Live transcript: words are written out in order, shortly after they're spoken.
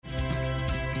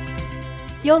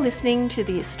You're listening to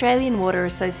the Australian Water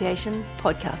Association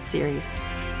podcast series.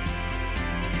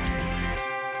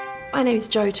 My name is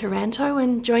Jo Taranto,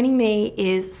 and joining me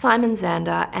is Simon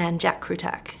Zander and Jack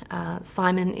Krutak.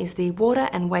 Simon is the Water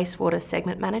and Wastewater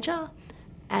Segment Manager,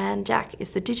 and Jack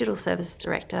is the Digital Services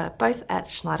Director, both at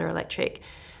Schneider Electric.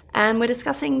 And we're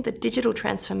discussing the digital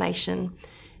transformation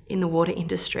in the water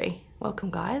industry.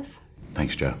 Welcome, guys.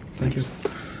 Thanks, Jo. Thanks.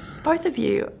 Both of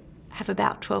you have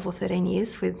about 12 or 13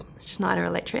 years with Schneider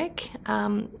Electric,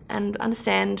 and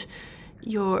understand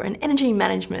you're an energy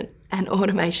management and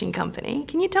automation company.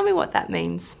 Can you tell me what that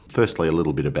means? Firstly, a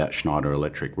little bit about Schneider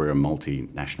Electric. We're a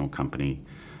multinational company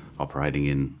operating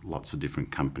in lots of different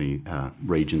company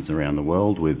regions around the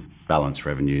world with balanced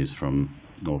revenues from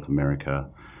North America,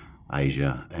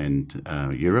 Asia and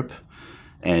Europe.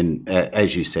 And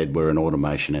as you said, we're an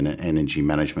automation and an energy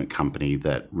management company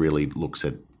that really looks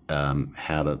at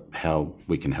how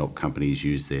we can help companies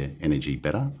use their energy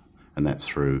better, and that's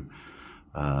through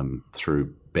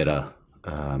better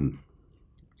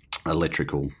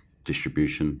electrical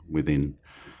distribution within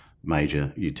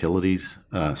major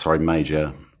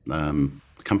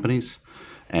companies,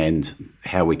 and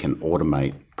how we can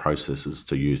automate processes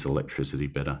to use electricity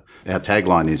better. Our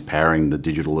tagline is powering the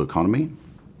digital economy,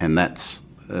 and that's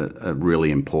a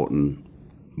really important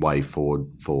way forward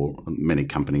for many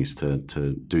companies to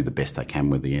do the best they can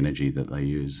with the energy that they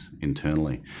use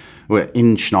internally.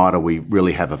 In Schneider, we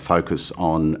really have a focus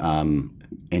on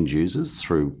end users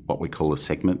through what we call a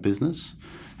segment business.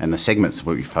 And the segments that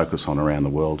we focus on around the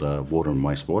world are water and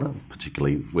wastewater.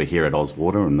 Particularly, we're here at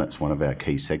Ozwater, and that's one of our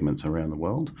key segments around the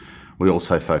world. We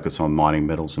also focus on mining,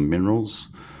 metals and minerals,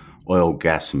 oil,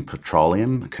 gas and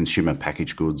petroleum, consumer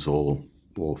packaged goods or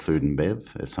food and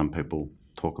bev, as some people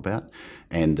talk about.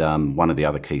 And one of the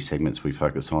other key segments we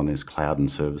focus on is cloud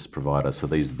and service provider. So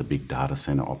these are the big data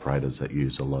center operators that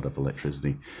use a lot of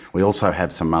electricity. We also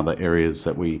have some other areas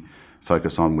that we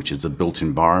focus on, which is the built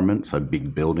environment, so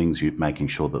big buildings, making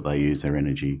sure that they use their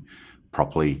energy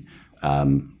properly,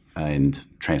 and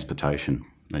transportation.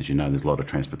 As you know, there's a lot of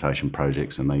transportation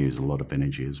projects and they use a lot of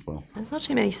energy as well. There's not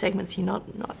too many segments you're not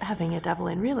having a dabble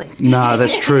in, really. No,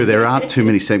 that's true. There aren't too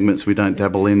many segments we don't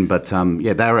dabble in, but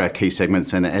they're our key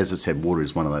segments. And as I said, water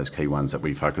is one of those key ones that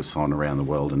we focus on around the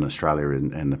world, and Australia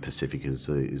and the Pacific is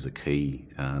a key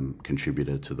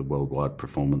contributor to the worldwide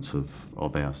performance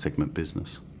of our segment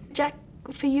business. Jack,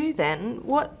 for you then,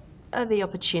 what are the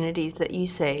opportunities that you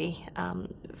see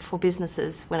for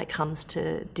businesses when it comes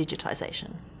to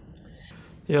digitisation?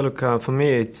 Yeah, look, for me,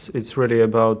 it's really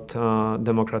about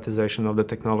democratization of the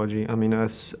technology. I mean,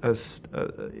 as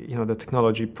the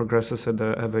technology progresses at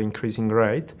an ever increasing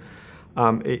rate,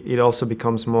 it also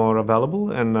becomes more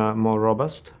available and more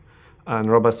robust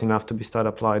enough to be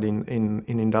applied in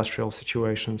industrial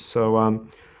situations. So,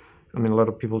 a lot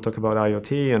of people talk about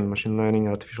IoT and machine learning,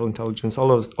 artificial intelligence.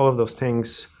 All of those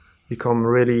things become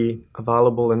really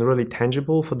available and really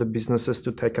tangible for the businesses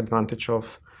to take advantage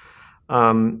of.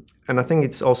 And I think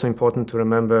it's also important to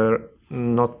remember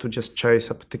not to just chase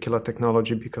a particular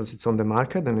technology because it's on the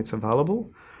market and it's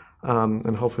available.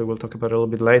 And hopefully we'll talk about it a little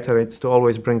bit later. It's to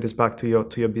always bring this back to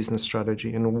your business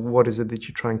strategy and what is it that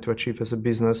you're trying to achieve as a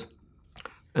business,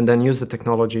 and then use the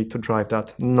technology to drive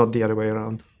that, not the other way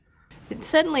around.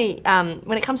 Certainly,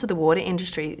 when it comes to the water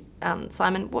industry,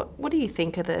 Simon, what do you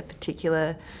think are the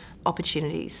particular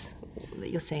opportunities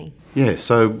that you're seeing? Yeah,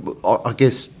 so I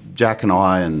guess Jack and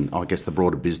I guess the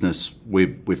broader business,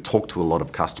 we've talked to a lot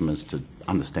of customers to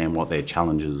understand what their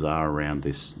challenges are around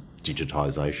this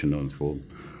digitisation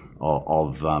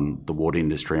of the water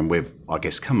industry, and we've, I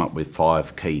guess, come up with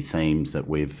 5 key themes that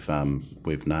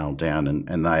we've nailed down,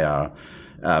 and they are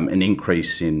an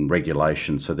increase in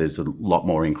regulation. So there's a lot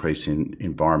more increase in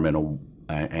environmental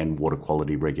and water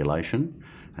quality regulation,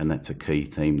 and that's a key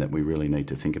theme that we really need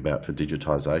to think about for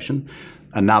digitisation.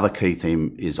 Another key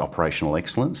theme is operational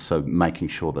excellence, so making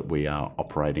sure that we are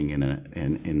operating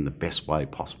in the best way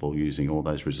possible, using all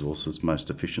those resources most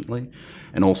efficiently.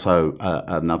 And also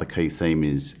another key theme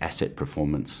is asset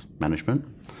performance management.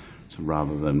 So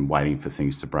rather than waiting for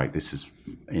things to break, this is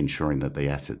ensuring that the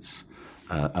assets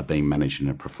are being managed in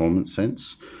a performance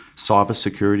sense. Cyber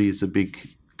security is a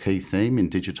big key theme in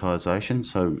digitisation,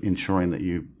 so ensuring that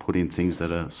you put in things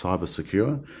that are cyber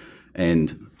secure.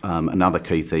 And another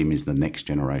key theme is the next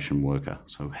generation worker.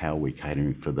 So how are we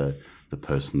catering for the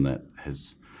person that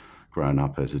has grown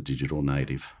up as a digital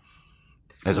native,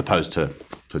 as opposed to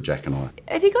Jack and I.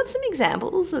 Have you got some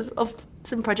examples of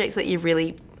some projects that you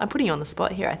really, I'm putting you on the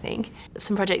spot here, I think,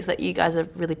 some projects that you guys are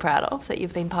really proud of, that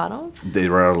you've been part of?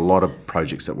 There are a lot of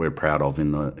projects that we're proud of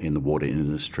in the water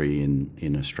industry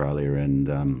in Australia,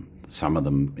 and Some of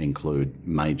them include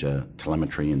major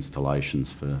telemetry installations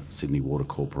for Sydney Water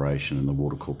Corporation and the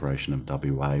Water Corporation of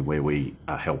WA, where we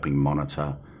are helping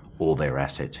monitor all their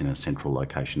assets in a central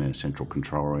location, in a central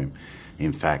control room.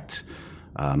 In fact,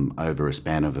 over a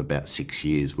span of about 6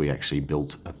 years, we actually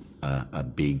built a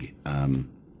big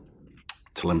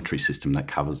telemetry system that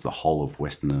covers the whole of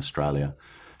Western Australia.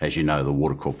 As you know, the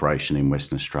Water Corporation in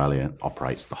Western Australia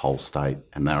operates the whole state,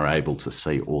 and they're able to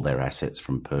see all their assets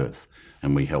from Perth,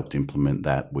 and we helped implement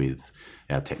that with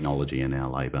our technology and our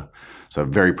labour. So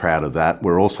very proud of that.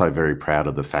 We're also very proud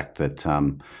of the fact that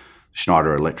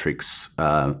Schneider Electric's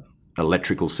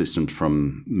electrical systems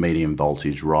from medium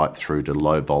voltage right through to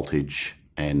low voltage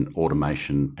and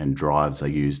automation and drives are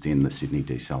used in the Sydney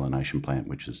desalination plant,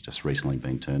 which has just recently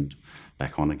been turned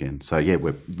back on again. So yeah,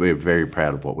 we're very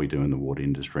proud of what we do in the water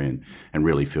industry and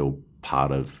really feel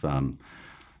part of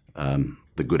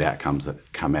the good outcomes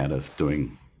that come out of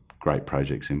doing great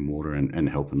projects in water and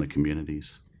helping the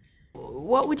communities.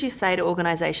 What would you say to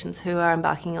organisations who are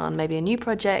embarking on maybe a new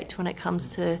project when it comes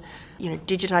to,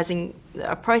 digitising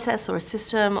a process or a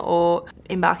system or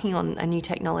embarking on a new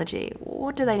technology?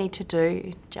 What do they need to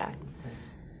do, Jack?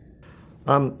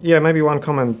 Maybe one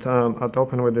comment I'd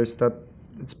open with is that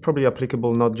it's probably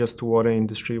applicable not just to water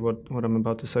industry, what I'm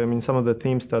about to say. I mean, some of the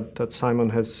themes that Simon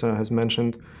has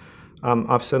mentioned,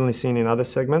 I've certainly seen in other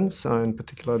segments, in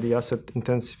particular the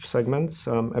asset-intensive segments.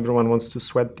 Everyone wants to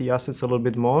sweat the assets a little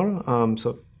bit more.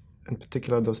 So in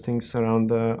particular, those things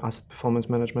around asset performance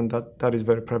management, that is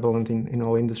very prevalent in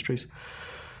all industries.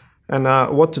 And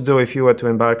what to do if you were to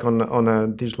embark on a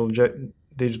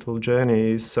digital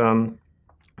journey is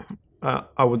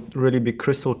I would really be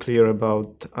crystal clear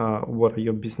about what are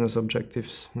your business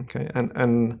objectives, okay?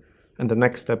 And the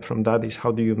next step from that is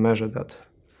how do you measure that?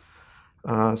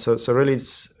 So really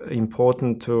it's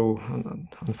important to,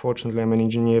 unfortunately I'm an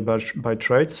engineer by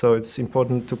trade, so it's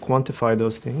important to quantify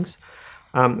those things.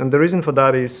 And the reason for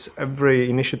that is every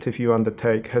initiative you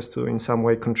undertake has to in some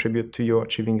way contribute to you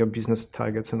achieving your business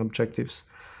targets and objectives.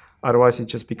 Otherwise it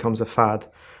just becomes a fad.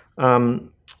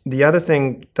 The other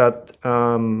thing that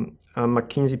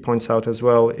McKinsey points out as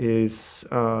well is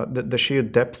the sheer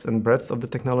depth and breadth of the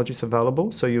technologies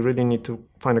available. So you really need to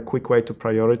find a quick way to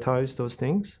prioritize those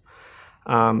things.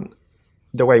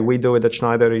 The way we do it at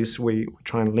Schneider is we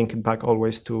try and link it back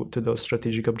always to those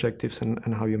strategic objectives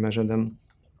and how you measure them.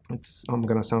 I'm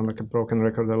going to sound like a broken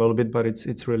record a little bit, but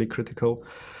it's really critical.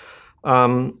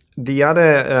 The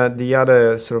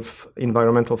other sort of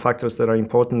environmental factors that are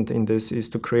important in this is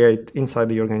to create inside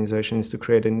the organization is to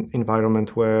create an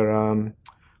environment where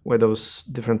those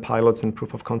different pilots and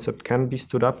proof of concept can be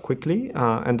stood up quickly,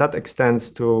 and that extends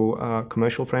to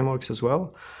commercial frameworks as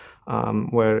well.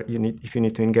 Where if you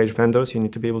need to engage vendors, you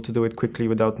need to be able to do it quickly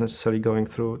without necessarily going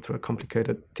through a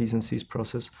complicated T's and C's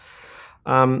process.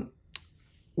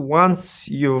 Once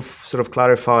you've sort of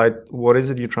clarified what is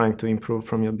it you're trying to improve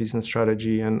from your business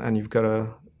strategy and you've got a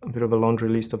bit of a laundry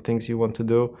list of things you want to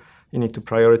do, you need to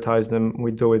prioritize them.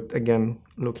 We do it, again,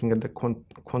 looking at the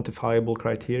quantifiable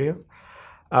criteria.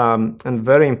 And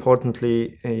very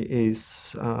importantly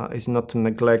is not to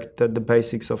neglect the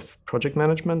basics of project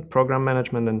management, program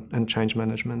management, and change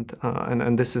management.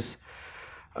 And this is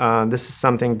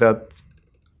something that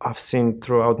I've seen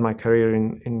throughout my career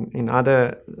in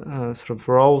other sort of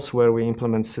roles where we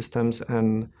implement systems,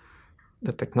 and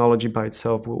the technology by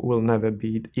itself will never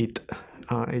be it.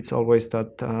 It's always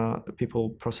that people,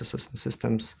 processes, and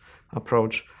systems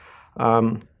approach.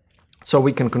 So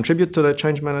we can contribute to the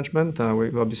change management.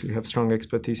 We obviously have strong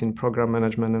expertise in program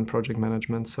management and project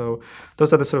management. So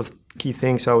those are the sort of key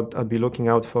things I'd be looking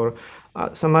out for.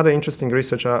 Some other interesting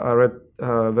research I read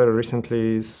very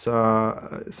recently is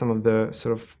some of the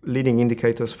sort of leading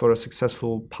indicators for a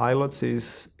successful pilots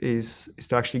is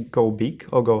to actually go big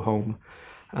or go home.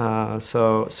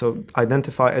 So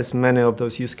identify as many of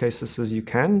those use cases as you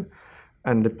can,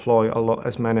 and deploy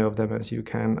as many of them as you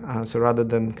can. So rather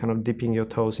than kind of dipping your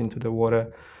toes into the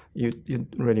water, you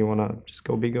really want to just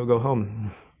go big or go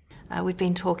home. We've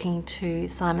been talking to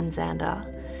Simon Zander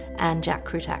and Jack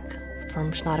Krutak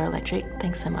from Schneider Electric.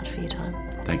 Thanks so much for your time.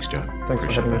 Thanks, Jo. Thanks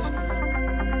for having us.